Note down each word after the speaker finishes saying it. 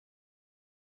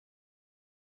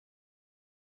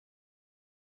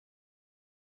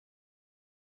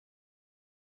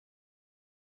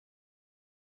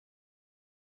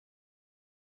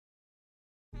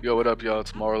Yo, what up, y'all?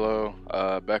 It's Marlo,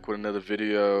 back with another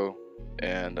video,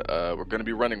 and we're gonna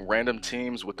be running random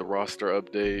teams with the roster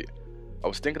update. I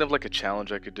was thinking of like a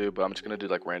challenge I could do, but I'm just gonna do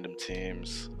like random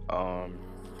teams. Probably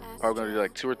gonna do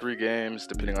like 2 or 3 games,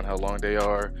 depending on how long they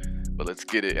are. But let's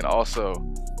get it. And also,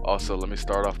 let me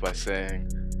start off by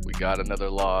saying we got another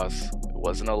loss. It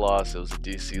wasn't a loss; it was a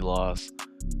DC loss.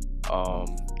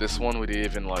 This one we didn't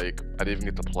even I didn't even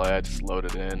get to play. I just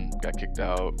loaded in, got kicked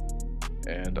out.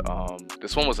 And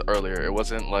this one was earlier. It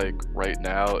wasn't like right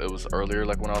now, it was earlier,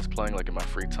 like when I was playing, like in my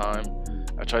free time.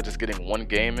 I tried just getting 1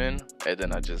 game in, and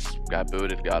then I just got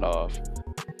booted, got off.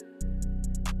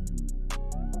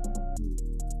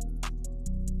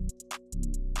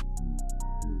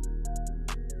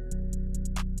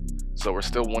 So we're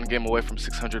still 1 game away from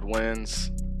 600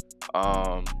 wins.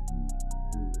 And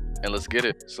let's get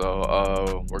it.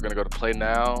 So we're gonna go to play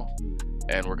now,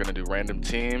 and we're gonna do random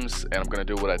teams, and I'm gonna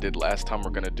do what I did last time.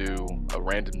 We're gonna do a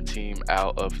random team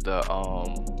out of the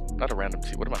not a random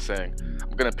team, what am I saying?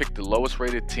 I'm gonna pick the lowest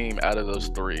rated team out of those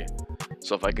 3.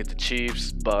 So if I get the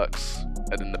Chiefs, Bucks,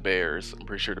 and then the Bears, I'm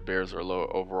pretty sure the Bears are low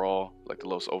overall, like the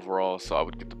lowest overall, so I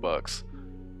would get the Bucks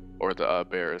or the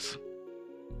Bears.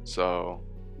 So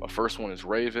my first one is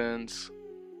Ravens,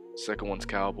 second one's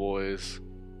Cowboys,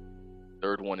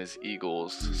 third one is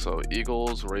Eagles. So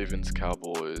Eagles, Ravens,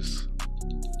 Cowboys.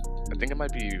 I think it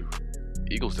might be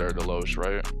Eagles that are the lowest,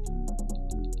 right?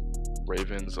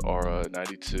 Ravens are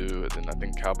 92, and then I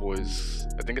think Cowboys,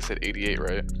 I think it said 88,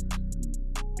 right?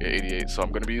 Yeah, 88. So I'm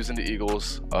going to be using the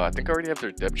Eagles. I think I already have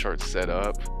their depth chart set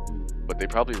up, but they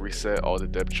probably reset all the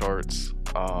depth charts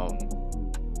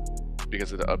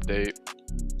because of the update.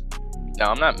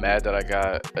 Now, I'm not mad that I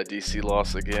got a DC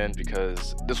loss again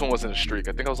because this one wasn't a streak.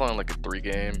 I think I was on like a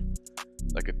 3-game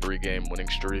winning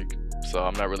streak. So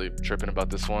I'm not really tripping about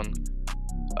this one.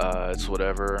 It's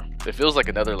whatever. If it feels like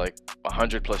another like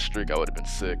 100+ streak, I would have been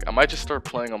sick. I might just start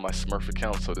playing on my Smurf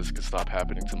account so this can stop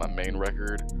happening to my main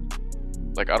record.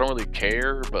 Like, I don't really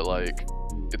care, but like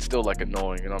it's still like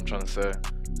annoying, you know what I'm trying to say?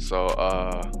 So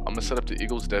I'm gonna set up the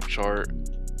Eagles depth chart,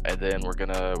 and then we're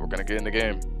gonna get in the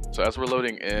game. So as we're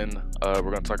loading in, we're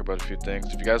gonna talk about a few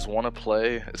things. If you guys want to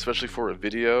play, especially for a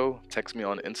video, text me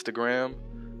on Instagram.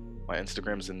 My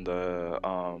Instagram's in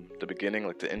the beginning,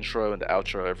 like the intro and the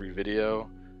outro every video.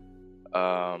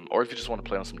 Or if you just want to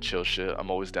play on some chill shit, I'm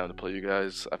always down to play you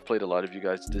guys. I've played a lot of you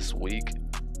guys this week.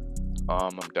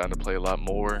 I'm down to play a lot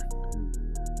more.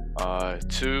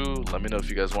 2, let me know if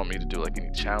you guys want me to do like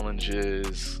any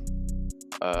challenges.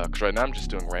 Cause right now I'm just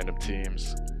doing random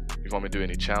teams. If you want me to do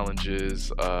any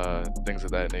challenges, things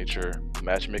of that nature.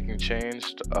 Matchmaking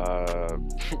changed.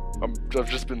 I've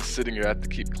just been sitting here. I have to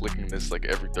keep clicking this like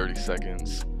every 30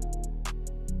 seconds.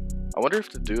 I wonder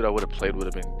if the dude I would have played would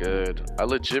have been good. I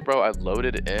legit, bro, I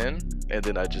loaded in and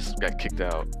then I just got kicked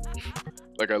out.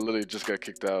 Like, I literally just got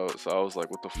kicked out. So I was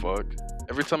like, what the fuck?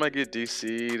 Every time I get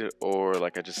DC'd or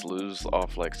like I just lose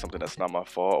off like something that's not my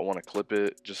fault, I want to clip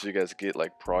it just so you guys get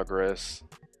like progress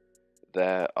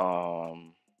that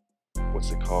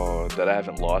what's it called, that I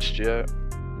haven't lost yet.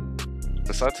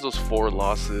 Besides those 4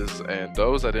 losses, and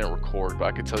those I didn't record, but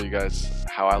I could tell you guys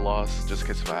how I lost just in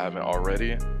case if I haven't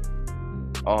already.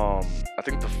 I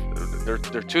think they're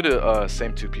the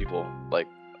same 2 people. Like,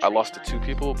 I lost to 2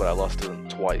 people, but I lost to them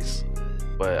twice.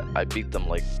 But I beat them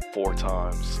like 4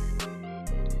 times.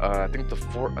 I think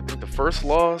the first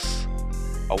loss,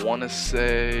 I want to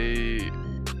say,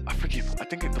 I forget. I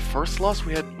think the first loss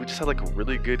we just had like a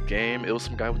really good game. It was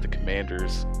some guy with the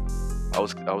Commanders. I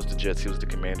was the Jets. He was the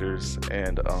Commanders,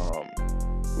 and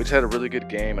we just had a really good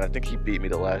game. And I think he beat me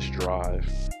the last drive.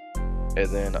 And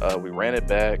then we ran it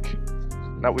back.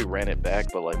 Not we ran it back,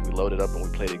 but like we loaded up and we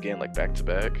played again like back to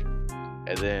back.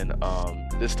 And then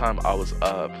this time I was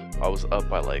up. I was up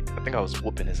by like, I think I was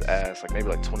whooping his ass, like maybe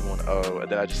like 21-0.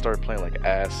 And then I just started playing like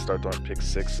ass, started throwing pick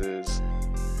sixes.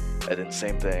 And then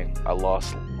same thing, I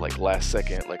lost like last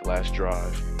second, like last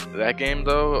drive. That game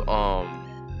though,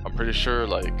 I'm pretty sure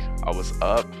like I was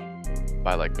up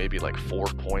by like maybe like 4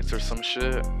 points or some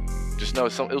shit. Just know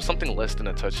it was something less than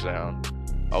a touchdown.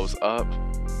 I was up,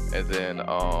 and then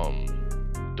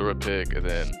threw a pick, and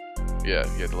then yeah,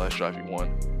 the last drive he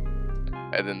won.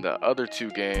 And then the other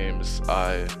 2 games,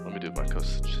 let me do my coach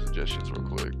suggestions real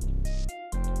quick.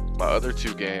 My other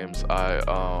 2 games,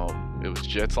 it was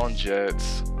Jets on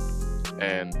Jets,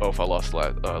 and both I lost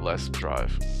last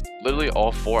drive. Literally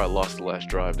all 4 I lost the last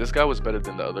drive. This guy was better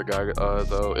than the other guy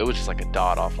though. It was just like a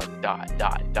dot off, like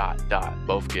dot,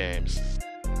 both games.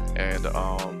 And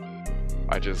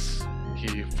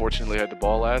he fortunately had the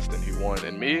ball last and he won.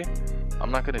 And me,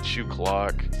 I'm not gonna chew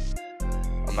clock.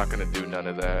 I'm not gonna do none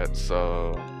of that.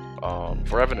 So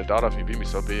For having a dot off, you beat me,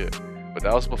 so be it. But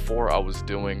that was before I was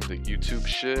doing the YouTube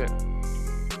shit.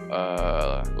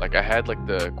 Like I had like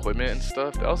the equipment and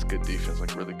stuff. That was good defense,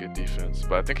 like really good defense.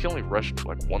 But I think he only rushed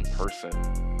like one person.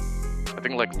 I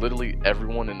think like literally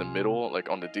everyone in the middle, like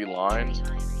on the D line,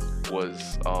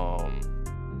 was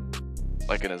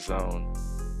like in a zone.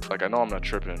 Like I know I'm not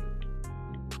tripping.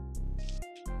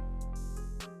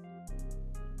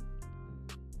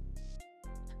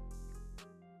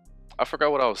 I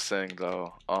forgot what I was saying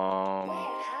though.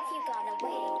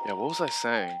 Yeah, what was I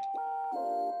saying?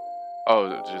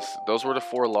 Oh, just those were the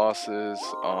 4 losses.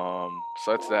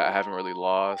 Besides that, I haven't really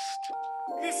lost.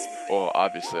 Well,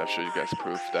 obviously, I'll show you guys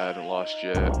proof that I haven't lost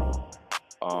yet.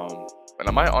 And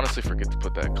I might honestly forget to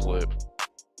put that clip.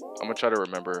 I'm gonna try to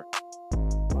remember.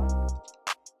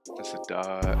 That's a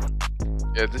dot.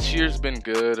 Yeah, this year's been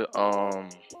good.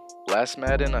 Last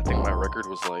Madden, I think my record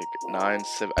was like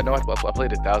 9-7. I know I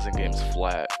played 1,000 games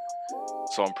flat.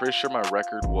 So I'm pretty sure my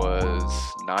record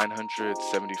was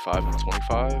 975 and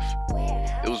 25.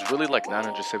 It was really like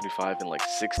 975 and like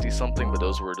 60 something, but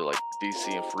those were the like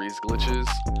DC and freeze glitches.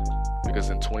 Because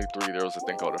in 23 there was a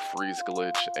thing called a freeze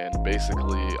glitch, and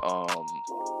basically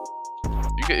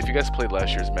if you guys played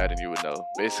last year's Madden, you would know.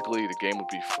 Basically the game would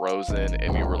be frozen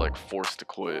and you were like forced to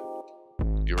quit.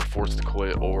 You were forced to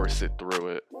quit or sit through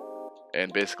it.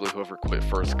 And basically whoever quit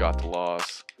first got the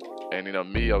loss. And you know,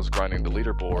 me, I was grinding the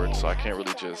leaderboard, so I can't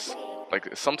really just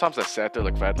like, sometimes I sat there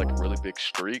like if I had like a really big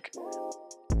streak,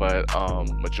 but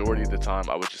majority of the time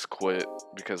I would just quit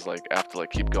because like I have to like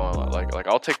keep going, like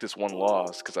I'll take this one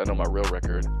loss because I know my real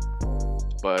record.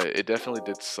 But it definitely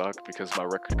did suck because my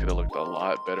record could have looked a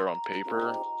lot better on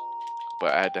paper,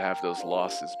 but I had to have those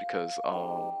losses because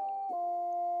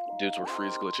dudes were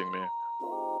freeze glitching me.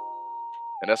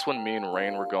 And that's when me and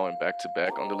Rain were going back to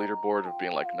back on the leaderboard of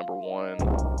being like #1.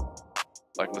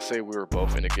 Like let's say we were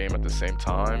both in a game at the same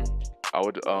time. I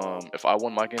would if I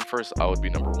won my game first, I would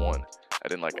be #1. And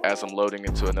then like as I'm loading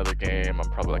into another game, I'm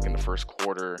probably like in the first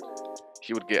quarter,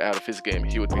 he would get out of his game,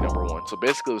 he would be #1. So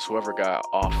basically it was whoever got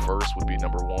off first would be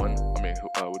 #1. I mean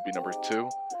would be #2.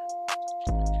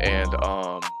 And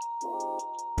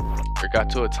it got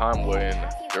to a time when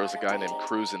there was a guy named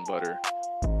Cruisin' Butter.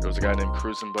 There was a guy named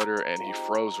Cruisin' Butter, and he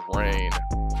froze Rain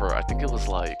for, I think it was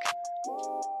like,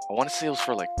 I want to say it was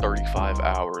for like 35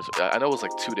 hours. I know it was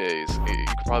like 2 days. You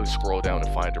could probably scroll down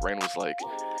and find it. Rain was like,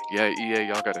 yeah, EA,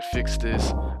 y'all gotta fix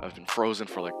this. I've been frozen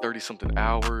for like 30 something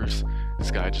hours.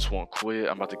 This guy just won't quit.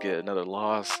 I'm about to get another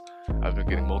loss. I've been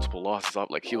getting multiple losses up.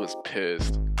 Like he was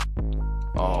pissed.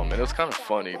 And it was kind of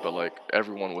funny, but like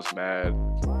everyone was mad.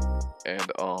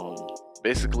 And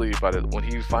basically when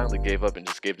he finally gave up and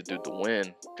just gave the dude the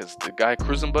win, because the guy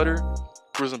Cruisin'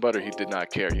 Butter, he did not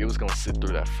care. He was gonna sit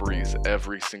through that freeze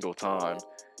every single time.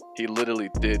 He literally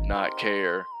did not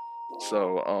care.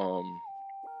 So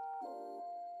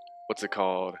what's it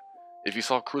called? If you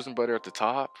saw Cruisin' Butter at the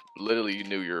top, literally you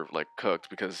knew you're like cooked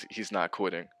because he's not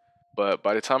quitting. But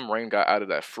by the time Rain got out of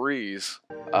that freeze,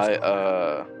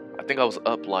 I think I was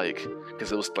up like,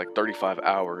 because it was like 35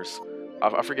 hours.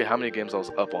 I forget how many games I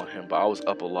was up on him, but I was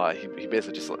up a lot. He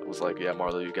basically just was like, yeah,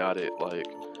 Marlo, you got it. Like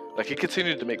he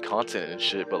continued to make content and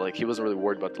shit, but like he wasn't really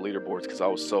worried about the leaderboards because I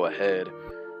was so ahead,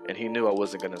 and he knew I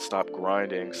wasn't gonna stop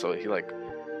grinding. So he like,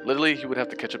 literally he would have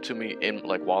to catch up to me in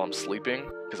like while I'm sleeping,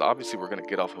 because obviously we're gonna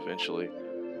get off eventually.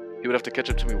 He would have to catch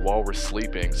up to me while we're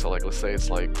sleeping. So like, let's say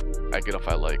it's like I get off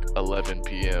at like 11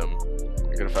 p.m.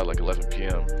 I get off at like 11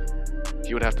 p.m.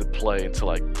 He would have to play until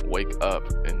like wake up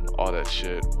and all that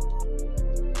shit.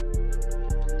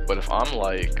 But if I'm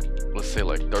like, let's say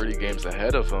like 30 games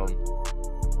ahead of him,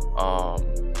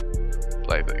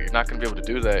 like you're not gonna be able to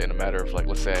do that in a matter of like,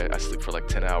 let's say I sleep for like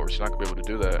 10 hours. You're not gonna be able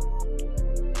to do that.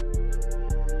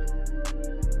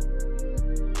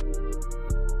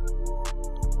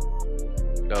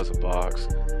 That was a box.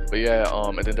 But yeah,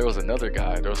 and then there was another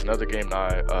guy. There was another game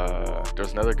there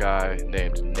was another guy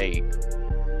named Nate.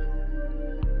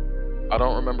 I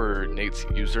don't remember Nate's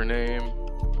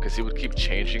username because he would keep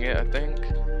changing it, I think.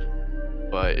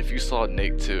 But if you saw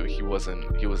Nate too, he wasn't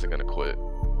gonna quit.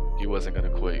 He wasn't gonna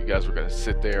quit. You guys were gonna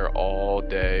sit there all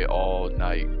day, all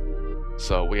night.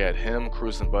 So we had him,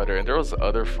 Cruisin' Butter, and there was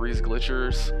other freeze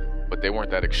glitchers, but they weren't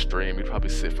that extreme. You'd probably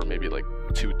sit for maybe like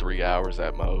 2-3 hours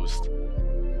at most.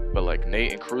 But like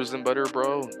Nate and Cruisin' Butter,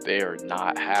 bro, they are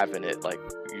not having it. Like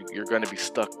you're gonna be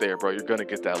stuck there, bro. You're gonna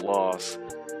get that loss.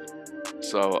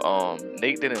 So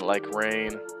Nate didn't like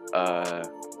Rain,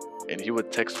 and he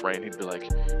would text Rain. He'd be like,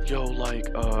 yo,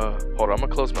 like hold on, I'm gonna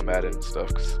close my Madden and stuff,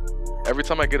 because every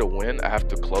time I get a win I have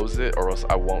to close it or else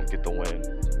I won't get the win.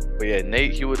 But yeah,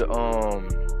 Nate, he would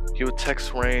he would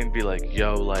text Rain, be like,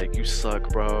 yo, like, you suck,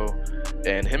 bro.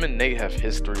 And him and Nate have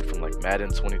history from like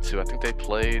Madden 22. I think they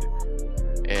played.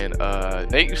 And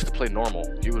Nate used to play normal.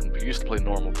 He used to play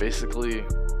normal. Basically,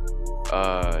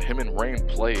 him and Rain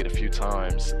played a few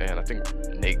times, and I think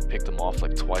Nate picked him off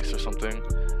like twice or something.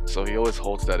 So he always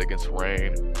holds that against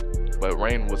Rain. But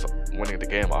Rain was winning the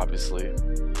game, obviously.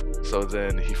 So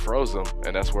then he froze him,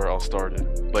 and that's where it all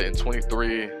started. But in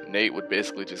 23, Nate would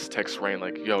basically just text Rain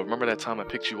like, yo, remember that time I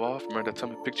picked you off? Remember that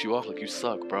time I picked you off? Like, you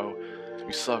suck, bro.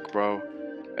 You suck, bro.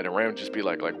 And then Rain would just be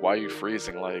like, why are you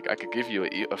freezing? Like, I could give you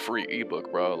a free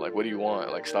ebook, bro. Like, what do you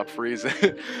want? Like, stop freezing.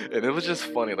 And it was just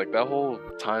funny. Like, that whole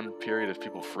time period of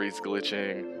people freeze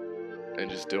glitching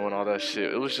and just doing all that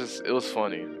shit. It was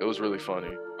funny. It was really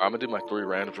funny. I'm gonna do my 3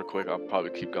 randoms real quick. I'll probably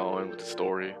keep going with the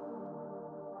story.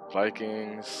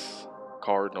 Vikings,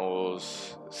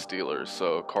 Cardinals, Steelers.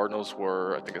 So Cardinals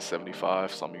were, I think, a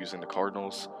 75, so I'm using the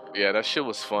Cardinals. Yeah, that shit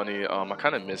was funny. I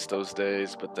kind of missed those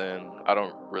days, but then I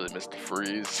don't really miss the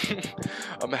freeze.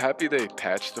 I'm happy they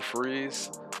patched the freeze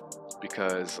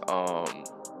because,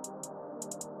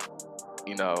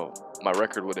 you know, my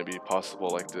record wouldn't be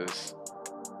possible like this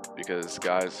because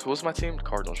guys, who was my team?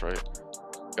 Cardinals, right?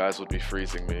 Guys would be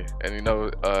freezing me. And you know,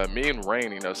 me and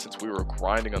Rain, you know, since we were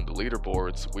grinding on the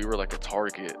leaderboards, we were like a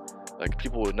target. Like,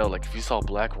 people would know, like, if you saw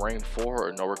Black Rain 4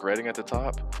 or No Regretting at the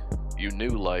top, you knew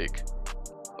like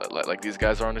these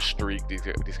guys are on a streak. These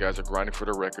guys are grinding for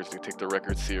the records. They take the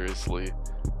records seriously.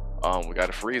 We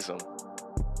gotta freeze them.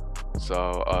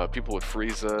 So people would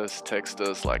freeze us, text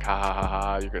us like, ha ha ha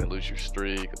ha, you're gonna lose your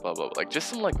streak, blah blah blah. Like, just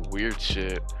some like weird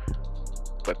shit.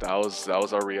 But that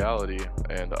was our reality.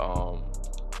 And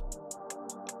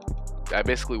I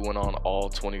basically went on all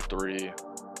 23.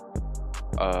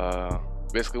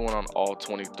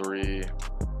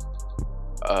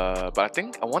 But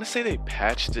I want to say they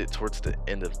patched it towards the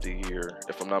end of the year,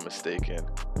 if I'm not mistaken.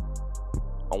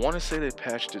 I want to say they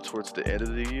patched it towards the end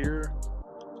of the year,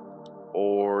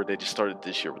 or they just started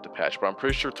this year with the patch. But I'm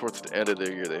pretty sure towards the end of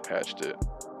the year they patched it.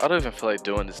 I don't even feel like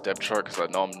doing this depth chart because I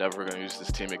know I'm never going to use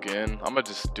this team again. I'm going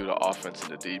to just do the offense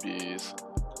and the DBs.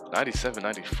 97,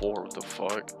 94, what the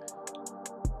fuck?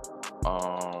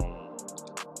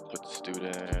 Put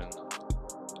student.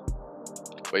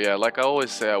 But yeah, like I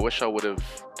always say, I wish I would have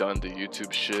done the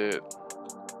YouTube shit.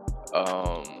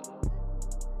 I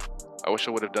wish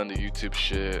I would have done the YouTube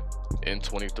shit in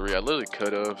 23. I literally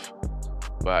could have,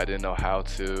 but I didn't know how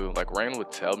to. Like, Rain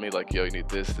would tell me like, yo, you need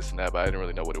this, this, and that, but I didn't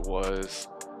really know what it was.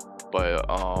 But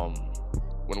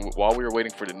while we were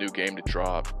waiting for the new game to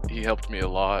drop, he helped me a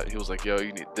lot. He was like, yo,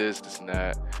 you need this, this, and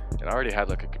that, and I already had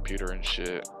like a computer and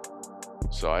shit.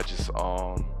 So I just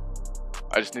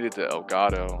needed the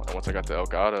Elgato, and once I got the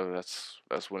Elgato,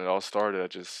 that's when it all started. I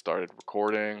just started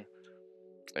recording,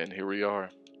 and here we are.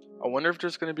 I wonder if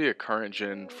there's gonna be a current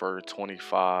gen for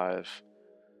 25.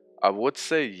 I would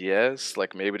say yes,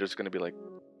 like maybe there's gonna be like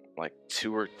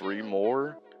 2 or 3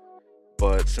 more.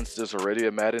 But since there's already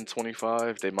a Madden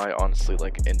 25, they might honestly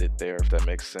like end it there, if that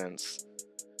makes sense.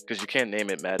 Because you can't name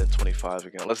it Madden 25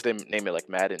 again, unless they name it like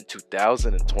Madden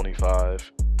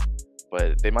 2025.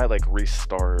 But they might like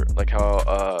restart, like how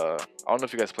I don't know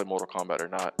if you guys play Mortal Kombat or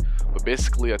not, but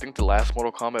basically I think the last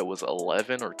Mortal Kombat was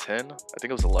 11 or 10. I think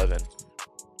it was 11.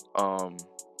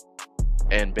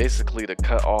 And basically to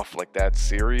cut off like that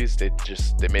series, they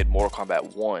made Mortal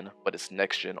Kombat 1, but it's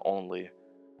next gen only,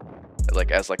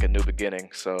 like as like a new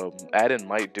beginning. So Madden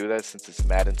might do that since it's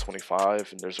Madden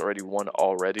 25 and there's already one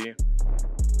already.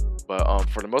 But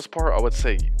for the most part, I would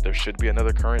say there should be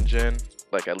another current gen,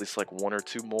 like at least like 1 or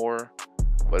 2 more.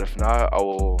 But if not,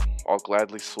 I'll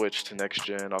gladly switch to next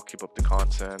gen. I'll keep up the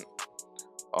content.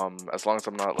 As long as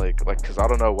I'm not like because I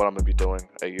don't know what I'm gonna be doing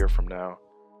a year from now,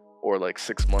 or like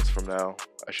 6 months from now,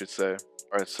 I should say.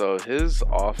 All right, so his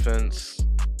offense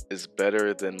is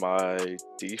better than my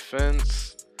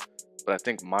defense, but I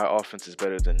think my offense is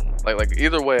better than like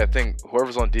either way. I think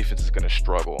whoever's on defense is gonna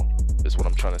struggle, is what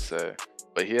I'm trying to say.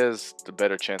 But he has the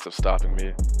better chance of stopping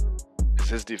me because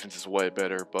his defense is way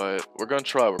better. But we're gonna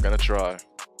try. We're gonna try.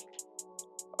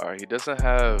 All right, he doesn't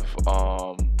have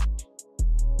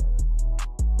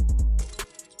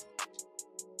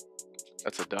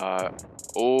that's a dot.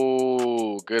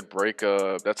 Oh, good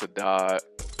breakup. That's a dot.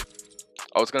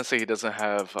 I was gonna say he doesn't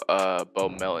have Bo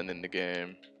Melton in the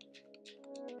game.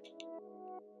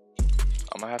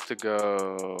 I'm gonna have to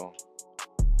go.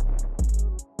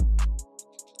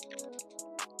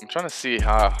 I'm trying to see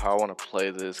how I want to play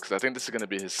this because I think this is gonna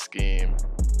be his scheme.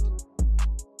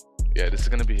 Yeah, this is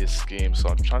gonna be his scheme. So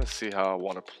I'm trying to see how I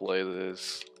want to play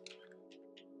this.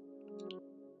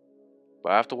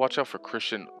 But I have to watch out for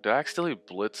Christian. Did I accidentally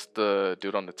blitz the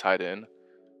dude on the tight end?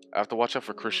 I have to watch out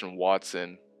for Christian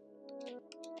Watson.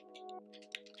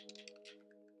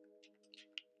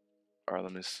 Alright,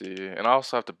 let me see. And I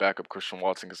also have to back up Christian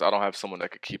Watson because I don't have someone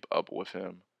that could keep up with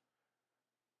him.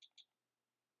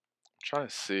 I'm trying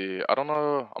to see. I don't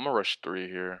know. I'm gonna rush 3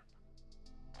 here.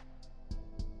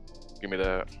 Give me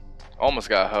that. Almost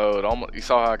got hoed. Almost. You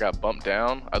saw how I got bumped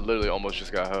down? I literally almost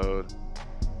just got hoed.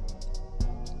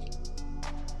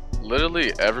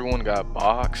 Literally everyone got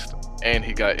boxed and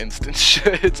he got instant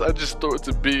shits. I just threw it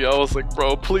to B. I was like,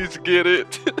 bro, please get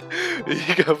it.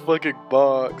 He got fucking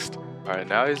boxed. Alright,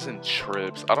 now he's in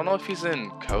trips. I don't know if he's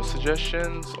in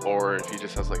co-suggestions or if he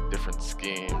just has like different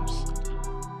schemes.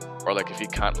 Or like if he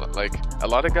kind of, like a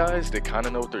lot of guys, they kind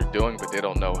of know what they're doing, but they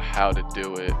don't know how to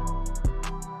do it.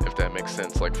 If that makes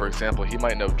sense. Like for example, he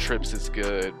might know trips is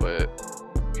good, but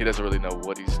he doesn't really know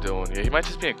what he's doing. Yeah, he might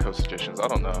just be in co-suggestions. I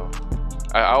don't know.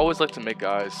 I always like to make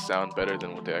guys sound better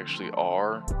than what they actually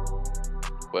are,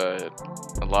 but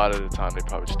a lot of the time they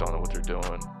probably just don't know what they're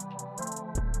doing.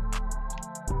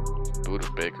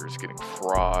 Buddha Baker is getting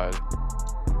fraud.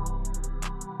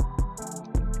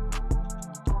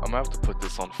 I'm gonna have to put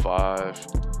this on 5.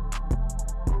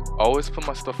 I always put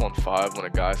my stuff on 5 when a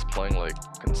guy's playing like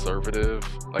conservative.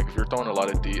 Like if you're throwing a lot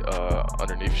of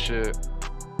underneath shit,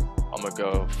 I'm gonna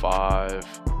go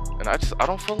 5. And I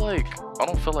don't feel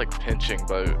like pinching,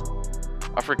 but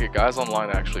I forget guys online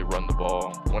actually run the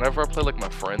ball. Whenever I play like my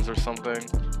friends or something,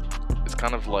 it's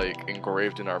kind of like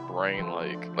engraved in our brain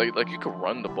like you could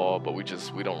run the ball, but we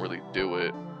don't really do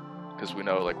it because we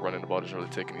know like running the ball doesn't really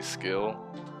take any skill.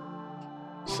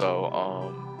 So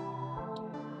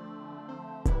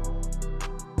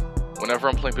whenever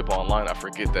I'm playing people online, I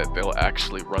forget that they'll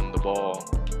actually run the ball.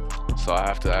 So I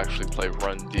have to actually play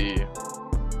run D.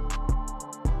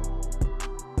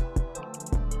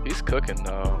 He's cooking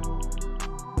though.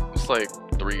 It's like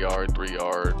 3 yard,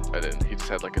 and then he just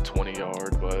had like a 20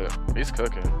 yard, but he's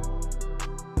cooking.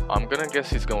 I'm gonna guess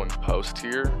he's going post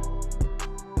here.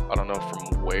 I don't know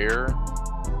from where.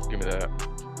 Give me that.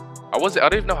 I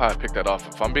don't even know how I picked that off.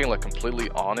 If I'm being like completely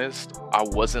honest, I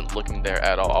wasn't looking there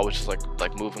at all. I was just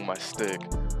like moving my stick.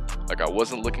 Like I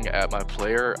wasn't looking at my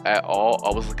player at all.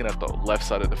 I was looking at the left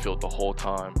side of the field the whole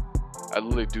time. I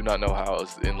literally do not know how I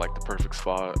was in like the perfect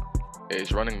spot. Yeah,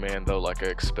 he's running man though, like I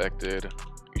expected.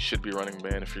 You should be running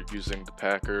man if you're using the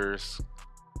Packers.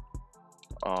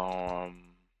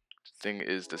 Thing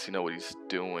is, does he know what he's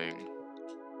doing?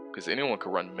 Because anyone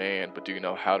could run man, but do you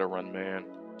know how to run man?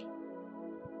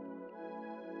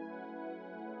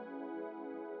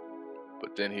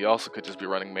 But then he also could just be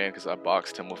running man because I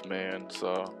boxed him with man,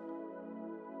 so.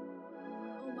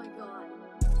 Oh my god.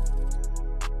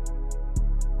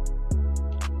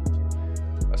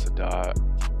 That's a dot.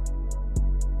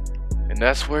 And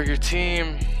that's where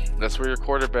your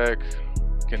quarterback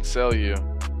can sell you.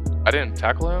 I didn't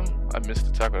tackle him. I missed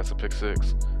the tackle. That's a pick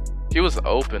 6. He was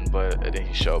open, but and then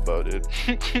he showboated.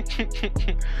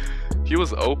 He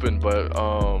was open, but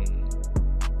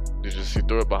he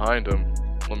threw it behind him.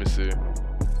 Let me see.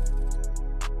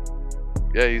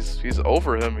 Yeah, he's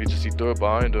over him. He threw it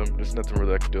behind him. There's nothing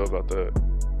really I can do about that.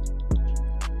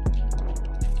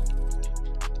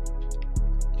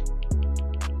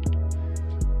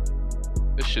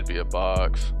 This should be a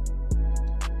box.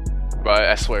 But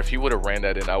I swear, if he would have ran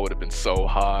that in, I would have been so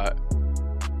hot.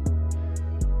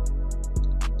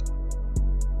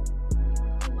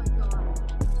 Oh my god.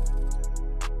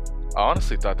 I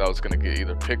honestly thought that was gonna get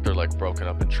either picked or like broken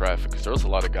up in traffic because there was a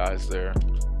lot of guys there.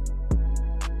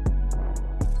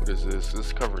 What is this? This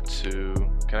is cover 2.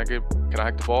 Can I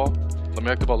hack the ball? Let me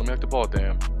hack the ball,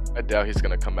 damn. I doubt he's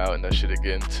gonna come out and that shit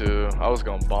again too. I was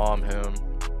gonna bomb him.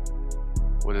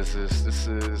 What is this? This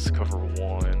is cover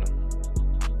 1.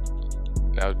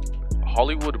 Now,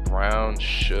 Hollywood Brown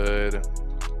should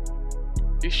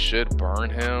burn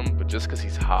him, but just because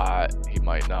he's hot, he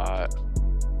might not.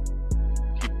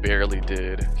 He barely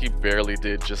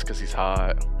did just because he's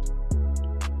hot.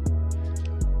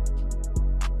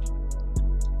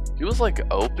 He was like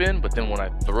open, but then when I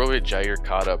threw it, Jair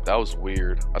caught up. That was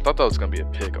weird. I thought that was gonna be a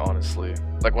pick, honestly.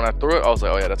 Like when I threw it, I was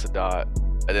like, oh yeah, that's a dot.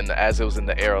 And then as it was in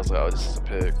the air, I was like, oh, this is a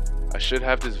pick. I should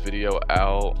have this video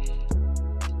out.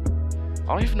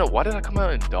 I don't even know, why did I come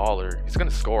out in dollar? He's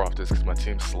gonna score off this because my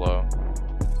team's slow.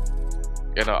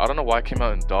 Yeah, no, I don't know why I came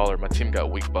out in dollar. My team got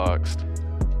weak boxed.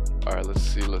 Alright, let's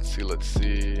see. I'm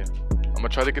gonna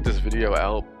try to get this video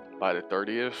out by the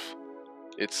 30th.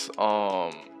 It's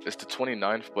the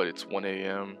 29th, but it's 1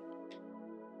 a.m.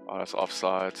 Oh, that's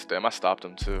offsides. Damn, I stopped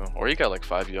him too. Or he got like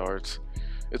 5 yards.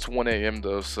 It's 1 a.m.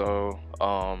 though, so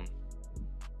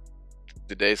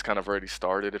the day's kind of already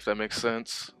started, if that makes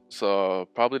sense. So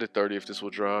probably the 30th this will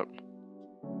drop.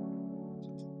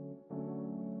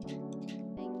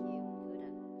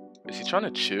 trying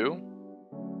to chew.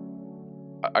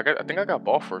 I think I got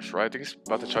ball first, right? I think he's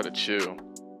about to try to chew.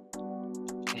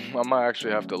 I might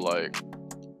actually have to like,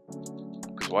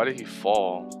 cause why did he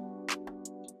fall?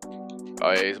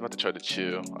 Oh yeah, he's about to try to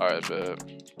chew. All right,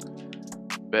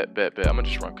 bet. I'm gonna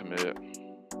just run commit.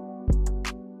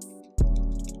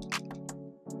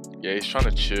 Yeah, he's trying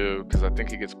to chew because I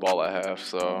think he gets ball at half.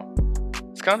 So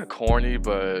it's kind of corny,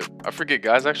 but I forget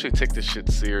guys actually take this shit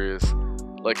serious.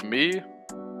 Like me,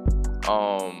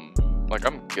 like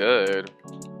I'm good.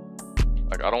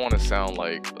 Like I don't want to sound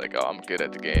like oh, I'm good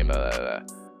at the game,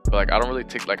 but like I don't really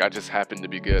take, like I just happen to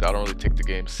be good. I don't really take the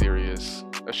game serious.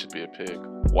 That should be a pick.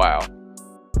 Wow.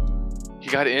 He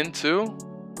got in too?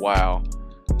 Wow.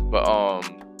 But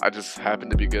I just happen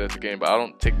to be good at the game, but I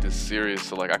don't take this serious.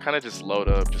 So like I kind of just load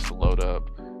up just to load up.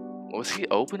 Was he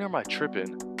open or am I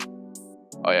tripping?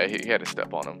 Oh yeah, he had to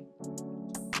step on him.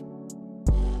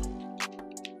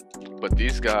 But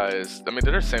these guys, I mean,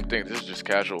 they're the same thing. This is just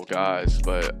casual guys.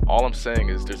 But all I'm saying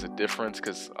is there's a difference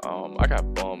because I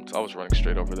got bumped. I was running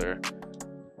straight over there.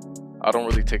 I don't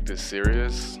really take this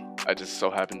serious. I just so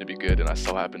happen to be good, and I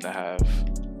so happen to have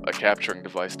a capturing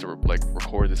device to like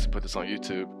record this and put this on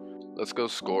YouTube. Let's go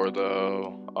score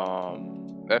though.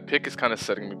 That pick is kind of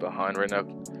setting me behind right now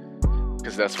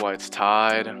because that's why it's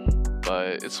tied.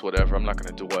 But it's whatever. I'm not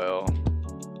gonna dwell.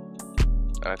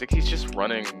 And I think he's just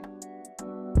running.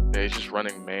 Yeah, he's just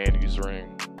running main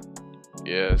usering.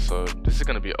 Yeah, so this is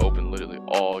gonna be open literally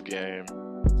all game.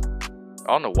 I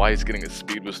don't know why he's getting a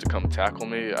speed boost to come tackle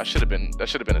me. That should have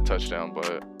been a touchdown,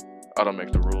 but I don't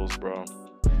make the rules, bro.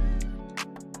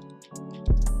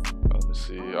 Let me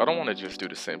see. I don't want to just do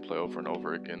the same play over and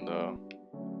over again though.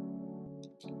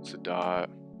 It's a dot.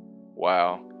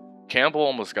 Wow. Campbell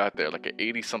almost got there. Like an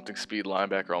 80-something speed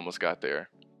linebacker almost got there.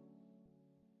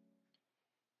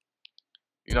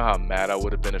 You know how mad I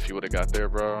would have been if he would have got there,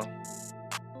 bro?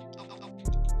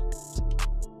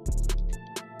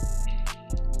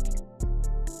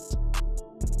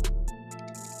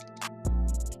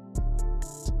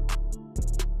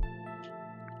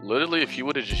 Literally, if he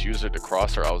would have just used it to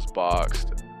crosser, I was boxed.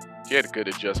 He had good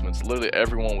adjustments. Literally,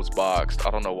 everyone was boxed.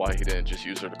 I don't know why he didn't just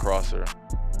use her to crosser.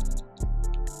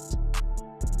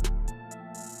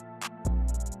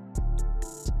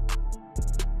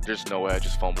 There's no way I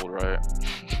just fumbled, right?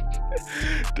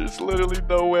 There's literally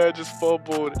no way I just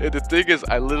fumbled. And the thing is,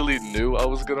 I literally knew I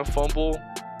was gonna fumble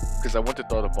because I went to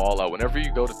throw the ball out. Whenever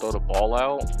you go to throw the ball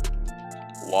out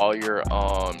while you're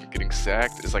getting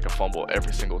sacked, it's like a fumble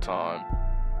every single time.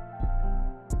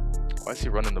 Why is he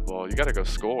running the ball? You gotta go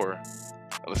score.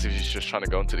 Unless he's just trying to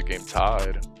go into the game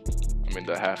tied. I mean,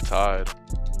 the half tied.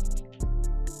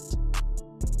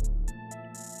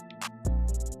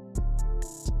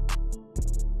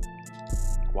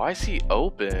 Why is he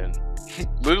open?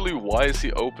 Literally, why is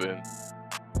he open?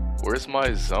 Where's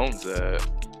my zones at?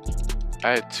 I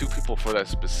had two people for that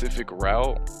specific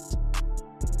route,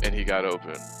 and he got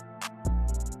open.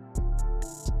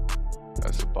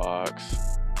 That's a box.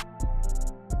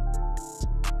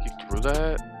 He threw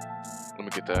that? Let me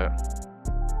get that.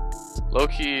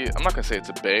 Low-key, I'm not gonna say it's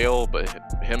a bail, but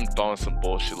him throwing some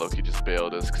bullshit low-key just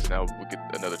bailed us, because now we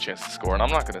get another chance to score, and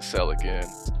I'm not gonna sell again.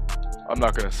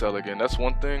 That's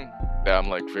one thing that I'm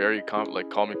like very call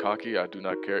me cocky. I do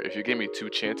not care. If you give me two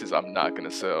chances, I'm not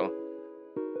gonna sell.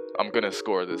 I'm gonna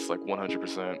score this like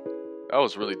 100%. That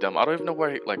was really dumb. I don't even know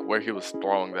where he was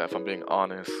throwing that, if I'm being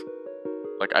honest.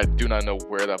 Like, I do not know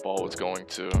where that ball was going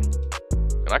to.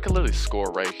 And I could literally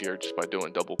score right here just by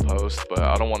doing double post, but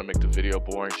I don't want to make the video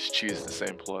boring. Just choose the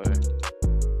same play.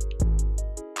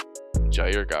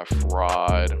 Jair got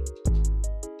fried.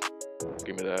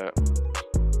 Give me that.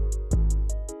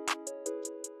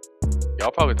 Y'all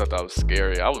probably thought that was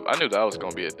scary. I knew that was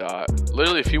gonna be a dot.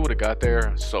 Literally, if he would have got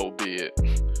there, so be it.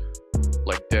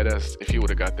 Like deadass, if he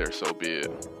would have got there, so be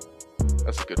it.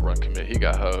 That's a good run commit. He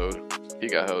got hoed. He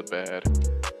got hoed bad.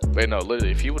 But no,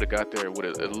 literally, if he would have got there, it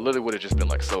literally would have just been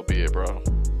like, so be it, bro.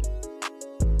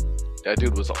 That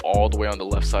dude was all the way on the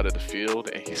left side of the field,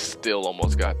 and he still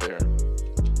almost got there.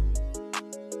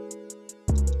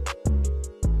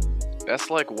 That's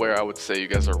like where I would say you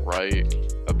guys are right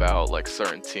about like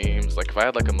certain teams. Like if I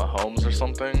had like a Mahomes or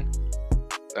something,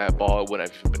 that ball wouldn't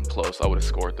have been close. I would have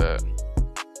scored that.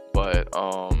 But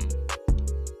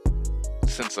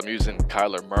since I'm using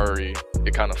Kyler Murray,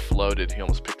 it kind of floated. He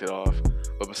almost picked it off.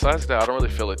 But besides that, I don't really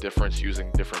feel a difference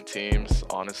using different teams,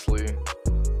 honestly.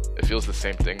 It feels the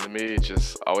same thing to me. It's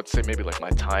just, I would say maybe like my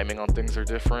timing on things are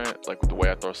different. Like with the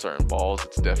way I throw certain balls,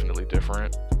 it's definitely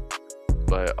different.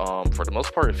 But for the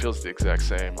most part, it feels the exact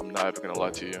same. I'm not even gonna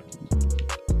lie to you.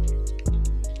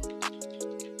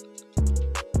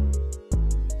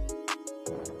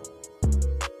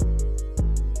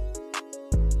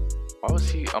 Why was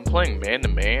he? I'm playing man to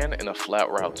man and a flat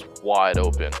route's wide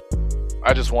open.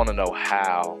 I just want to know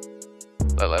how.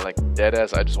 Like dead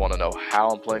ass, I just want to know how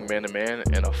I'm playing man to man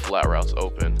and a flat route's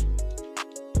open.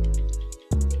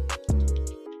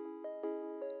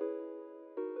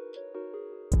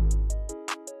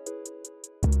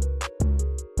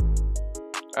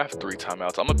 I have 3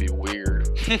 timeouts. I'm gonna be weird.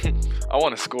 I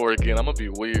want to score again. I'm gonna be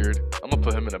weird. I'm gonna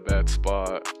put him in a bad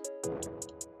spot.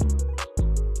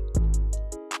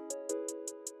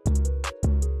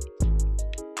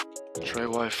 Trey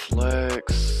White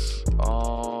flex.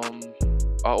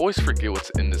 I always forget what's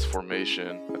in this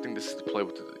formation. I think this is the play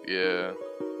with the, yeah.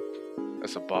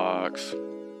 That's a box.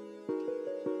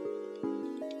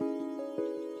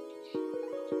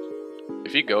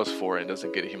 If he goes for it and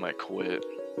doesn't get it, he might quit.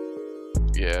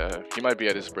 Yeah, he might be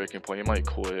at his breaking point. He might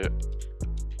quit.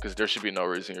 Because there should be no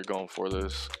reason you're going for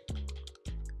this.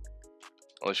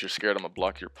 Unless you're scared I'm gonna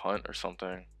block your punt or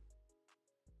something.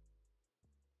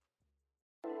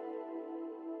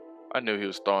 I knew he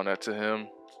was throwing that to him.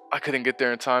 I couldn't get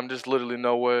there in time. There's literally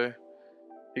no way.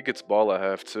 He gets ball at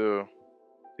half too.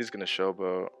 He's gonna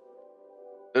showboat.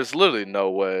 There's literally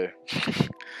no way.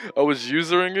 I was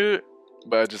usering it,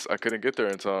 but I couldn't get there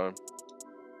in time.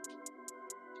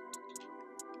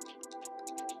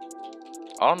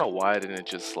 I don't know why I didn't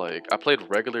just like, I played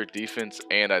regular defense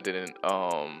and I didn't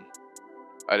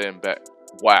back,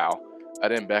 wow. I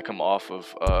didn't back him off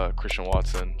of Christian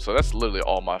Watson. So that's literally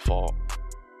all my fault.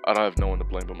 I don't have no one to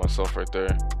blame but myself right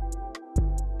there.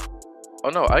 Oh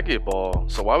no, I get ball.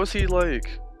 So why was he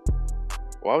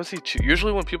chew?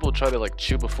 Usually when people try to like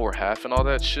chew before half and all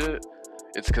that shit,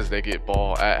 it's because they get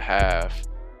ball at half.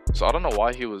 So I don't know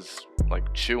why he was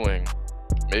like chewing.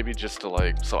 Maybe just to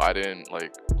like, so I didn't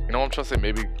like, you know what I'm trying to say?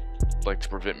 Maybe like to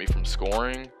prevent me from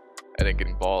scoring and then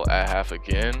getting ball at half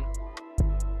again.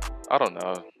 I don't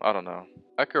know.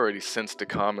 I can already sense the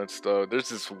comments though. There's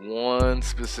this one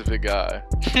specific guy.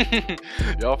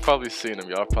 Y'all probably seen him.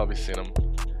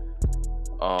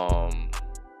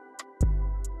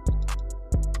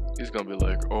 He's gonna be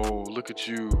like, oh, look at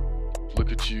you.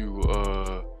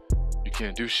 You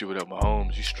can't do shit without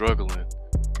Mahomes. You struggling.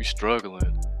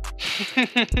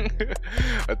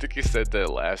 I think he said that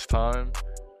last time.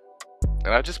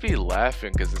 And I just be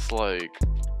laughing because it's like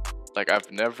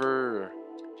I've never...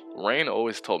 Rain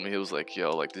always told me, he was like, yo,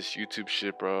 like this YouTube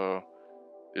shit, bro,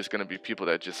 there's gonna be people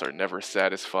that just are never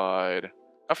satisfied.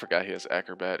 I forgot he has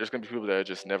Acrobat. There's gonna be people that are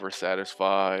just never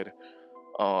satisfied.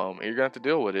 And you're gonna have to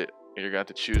deal with it. And you're gonna have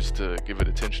to choose to give it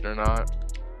attention or not.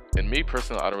 And me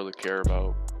personally, I don't really care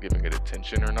about giving it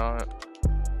attention or not.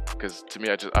 Because to me,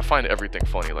 I find everything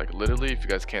funny. Like literally, if you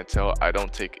guys can't tell, I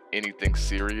don't take anything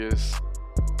serious.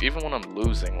 Even when I'm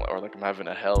losing or like I'm having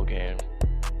a hell game.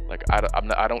 Like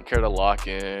I don't care to lock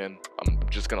in. I'm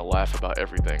just gonna laugh about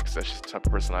everything because that's just the type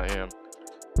of person I am.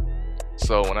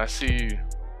 So when I see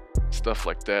stuff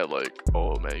like that, like,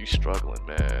 oh man, you struggling,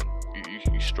 man.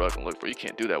 You struggling. Look, bro, you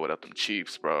can't do that without them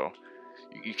Chiefs, bro.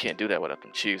 You can't do that without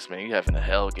them Chiefs, man. You having a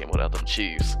hell game without them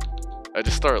Chiefs. I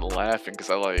just started laughing because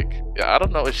I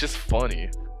don't know. It's just funny.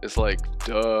 It's like,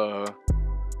 duh.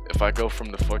 If I go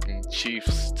from the fucking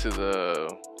Chiefs to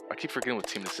I keep forgetting what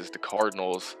team this is, the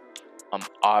Cardinals. I'm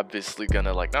obviously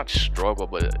gonna like not struggle,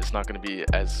 but it's not gonna be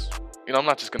as, you know, I'm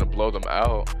not just gonna blow them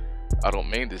out. I don't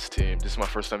main this team. This is my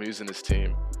first time using this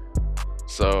team.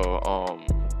 So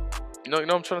you know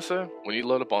what I'm trying to say? When you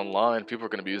load up online, people are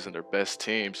gonna be using their best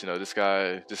teams. You know, this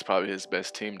is probably his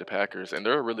best team, the Packers, and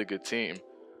they're a really good team.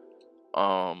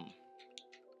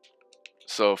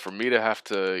 So for me to have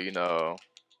to, you know,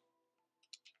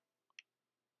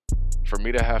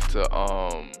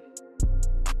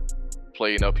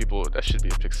 play, you know, people, that should be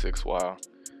a pick 6, wow.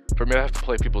 For me to have to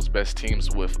play people's best teams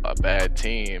with a bad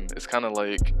team, it's kind of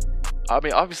like, I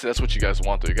mean, obviously that's what you guys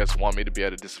want though. You guys want me to be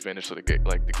at a disadvantage so the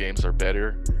games are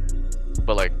better.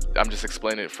 But like, I'm just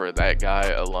explaining it for that guy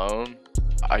alone.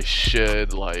 I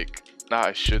should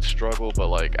struggle, but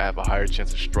like I have a higher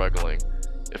chance of struggling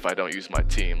if I don't use my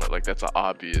team. Like that's an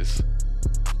obvious.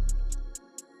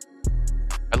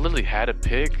 I literally had to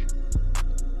pick.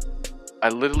 I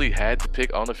don't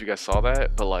know if you guys saw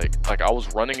that, but like I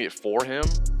was running it for him,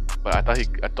 but I thought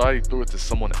he threw it to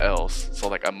someone else. So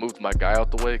like I moved my guy out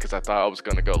the way because I thought I was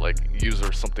gonna go like use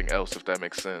or something else, if that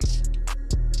makes sense.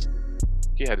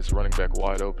 He had his running back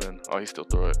wide open. Oh, he still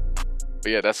threw it. But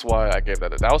yeah, that's why I gave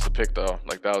that. That was a pick though.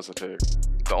 Like that was a pick.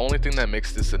 The only thing that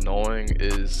makes this annoying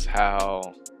is how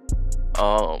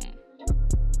I'm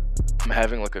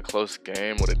having like a close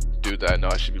game with a dude that I know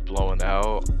I should be blowing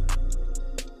out.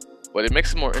 But it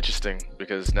makes it more interesting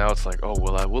because now it's like, oh,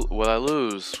 will I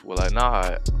lose? Will I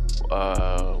not?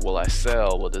 Will I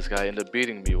sell? Will this guy end up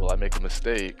beating me? Will I make a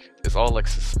mistake? It's all like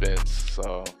suspense,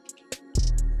 so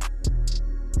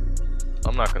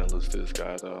I'm not gonna lose to this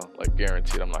guy though. Like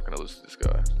guaranteed, I'm not gonna lose to this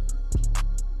guy.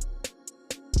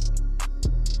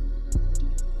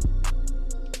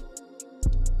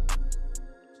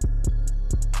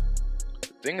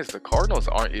 The thing is, the Cardinals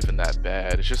aren't even that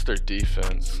bad. It's just their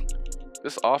defense.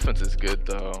 This offense is good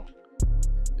though.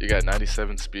 You got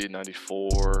 97 speed,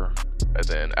 94, and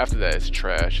then after that it's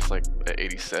trash. It's like an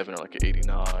 87 or like an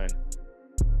 89.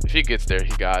 If he gets there,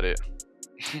 he got it.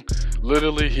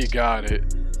 Literally, he got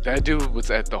it. That dude was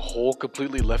at the whole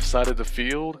completely left side of the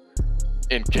field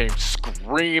and came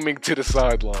screaming to the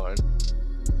sideline.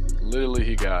 Literally,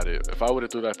 he got it. If I would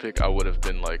have threw that pick, I would have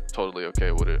been like totally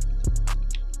okay with it.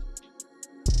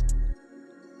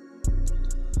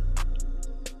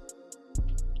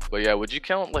 But yeah, would you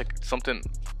count like something?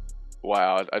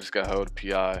 Wow, I just got held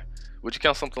PI. Would you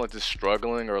count something like this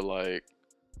struggling, or like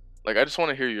I just want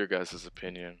to hear your guys'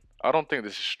 opinion. I don't think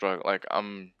this is struggling. Like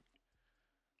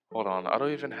hold on, I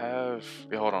don't even have.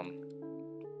 Yeah, hold on.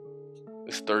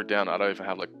 It's third down. I don't even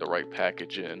have like the right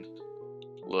package in.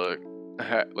 Look,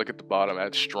 look at the bottom.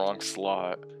 Add strong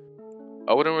slot.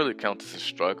 I wouldn't really count this as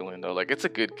struggling though. Like it's a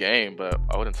good game, but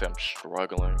I wouldn't say I'm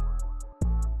struggling.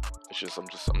 It's just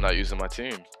I'm not using my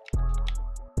team.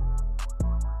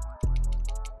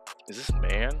 Is this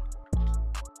man?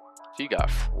 He got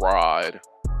fried.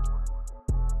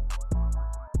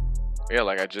 Yeah,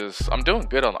 like I'm doing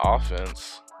good on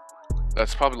offense.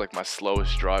 That's probably like my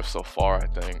slowest drive so far, I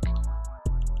think.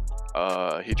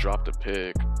 He dropped a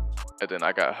pick, and then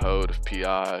I got hoed of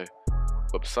PI.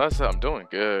 But besides that, I'm doing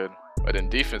good. But in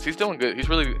defense, he's doing good. He's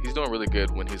doing really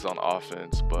good when he's on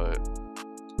offense, but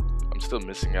I'm still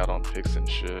missing out on picks and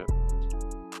shit.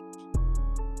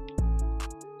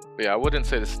 But yeah, I wouldn't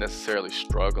say this is necessarily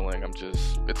struggling.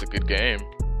 It's a good game.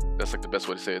 That's like the best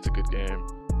way to say it's a good game.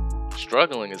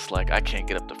 Struggling is like I can't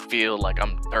get up the field, like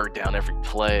I'm third down every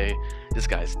play. This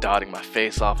guy's dotting my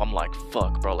face off. I'm like,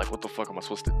 fuck, bro, like what the fuck am I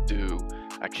supposed to do?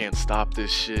 I can't stop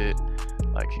this shit.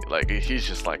 Like he's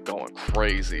just like going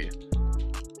crazy.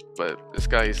 But this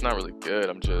guy, he's not really good.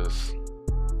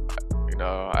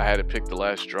 I had to pick the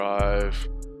last drive.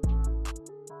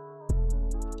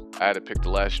 I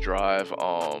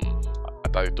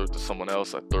thought he threw it to someone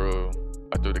else. I threw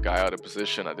the guy out of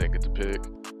position. I didn't get the pick.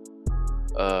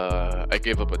 I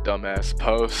gave up a dumbass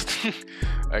post.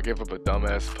 I gave up a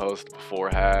dumbass post before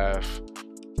half.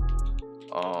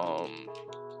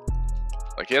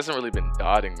 Like he hasn't really been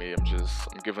dotting me. I'm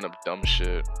giving up dumb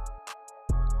shit.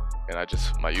 And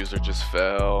my user just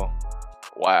fell.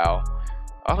 Wow.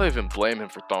 I don't even blame him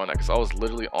for throwing that because I was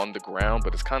literally on the ground,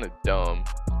 but it's kind of dumb.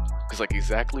 Cause like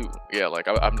exactly, yeah, like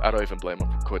I don't even blame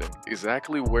him for quitting.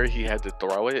 Exactly where he had to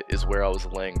throw it is where I was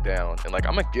laying down, and like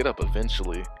I'm gonna get up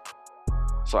eventually.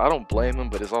 So I don't blame him,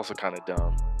 but it's also kind of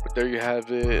dumb. But there you have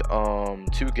it.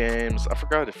 2 games. I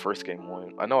forgot how the first game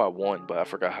went. I know I won, but I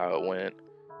forgot how it went.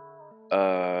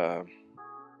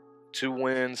 2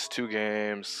 wins, 2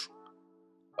 games.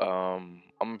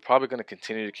 I'm probably gonna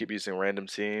continue to keep using random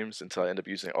teams until I end up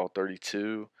using all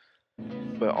 32.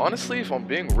 But honestly, if I'm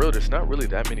being real, there's not really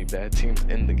that many bad teams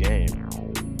in the game.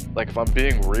 Like if I'm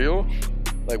being real,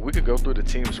 like we could go through the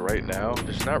teams right now.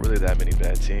 There's not really that many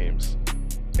bad teams.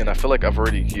 And I feel like I've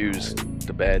already used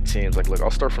the bad teams. Like look,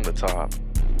 I'll start from the top.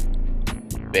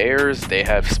 Bears, they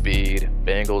have speed.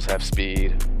 Bengals have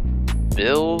speed.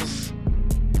 Bills,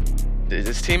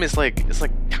 this team is like, it's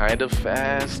like kind of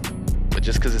fast, but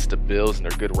just because it's the Bills and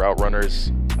they're good route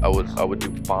runners, I would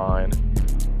do fine.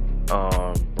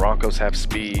 Broncos have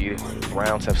speed.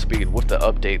 Browns have speed. With the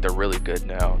update, they're really good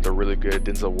now. They're really good.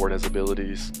 Denzel Ward has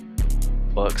abilities.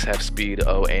 Bucks have speed.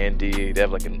 O and D. They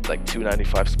have like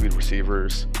 295 speed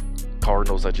receivers.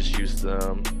 Cardinals, I just used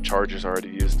them. Chargers already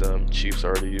used them. Chiefs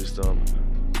already used them.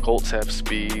 Colts have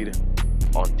speed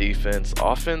on defense.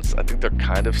 Offense, I think they're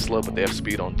kind of slow, but they have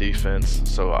speed on defense,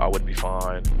 so I would be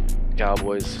fine.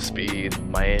 Cowboys speed.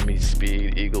 Miami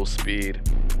speed. Eagles speed.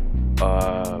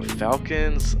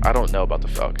 Falcons, I don't know about the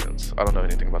Falcons. I don't know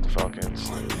anything about the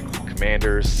Falcons.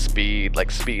 Commanders, speed,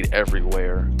 like speed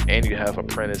everywhere. And you have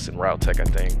Apprentice and Route Tech, I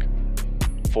think.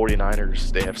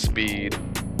 49ers, they have speed.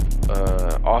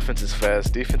 Offense is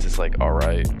fast. Defense is like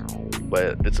alright,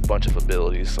 but it's a bunch of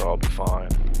abilities, so I'll be fine.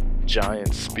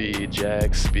 Giants speed,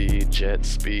 Jags speed, Jets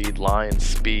speed, Lions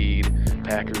speed,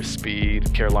 Packers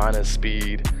speed, Carolina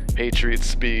speed, Patriots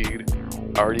speed.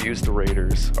 I already used the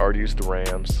Raiders, already used the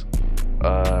Rams.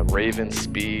 Ravens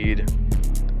speed.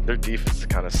 Their defense is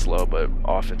kind of slow, but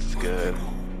offense is good.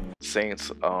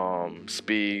 Saints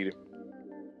speed.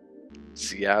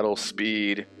 Seattle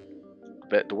speed.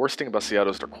 the worst thing about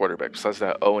Seattle is their quarterback. Besides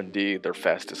that, O and D, they're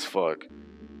fast as fuck.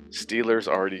 Steelers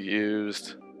already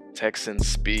used. Texans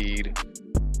speed.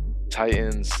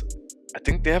 Titans, I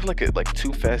think they have like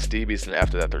two fast DBs, and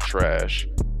after that they're trash.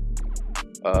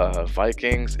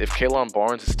 Vikings, if Kalen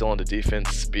Barnes is still on the defense,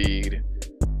 speed.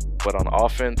 But on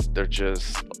offense, they're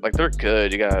just like they're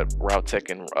good. You got Route Tech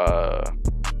and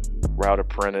Route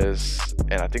Apprentice,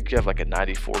 and I think you have like a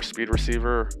 94 speed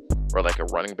receiver or like a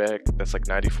running back that's like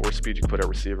 94 speed. You can put at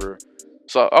receiver,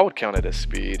 so I would count it as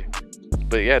speed.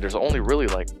 But yeah, there's only really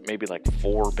like maybe like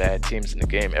 4 bad teams in the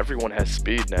game. Everyone has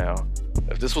speed now.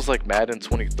 If this was like Madden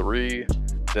 23,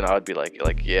 then I would be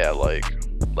like yeah, like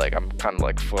I'm kind of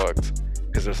like fucked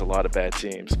because there's a lot of bad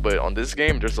teams. But on this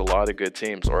game, there's a lot of good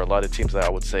teams, or a lot of teams that I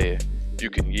would say you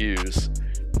can use.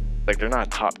 Like they're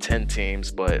not top 10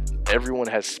 teams, but everyone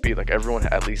has speed. Like everyone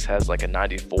at least has like a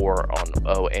 94 on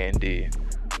O and D.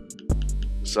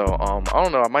 So I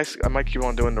don't know. I might keep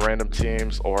on doing the random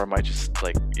teams, or I might just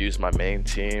like use my main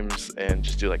teams and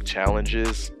just do like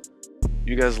challenges.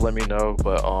 You guys let me know.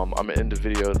 But I'm gonna end the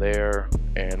video there,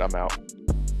 and I'm out.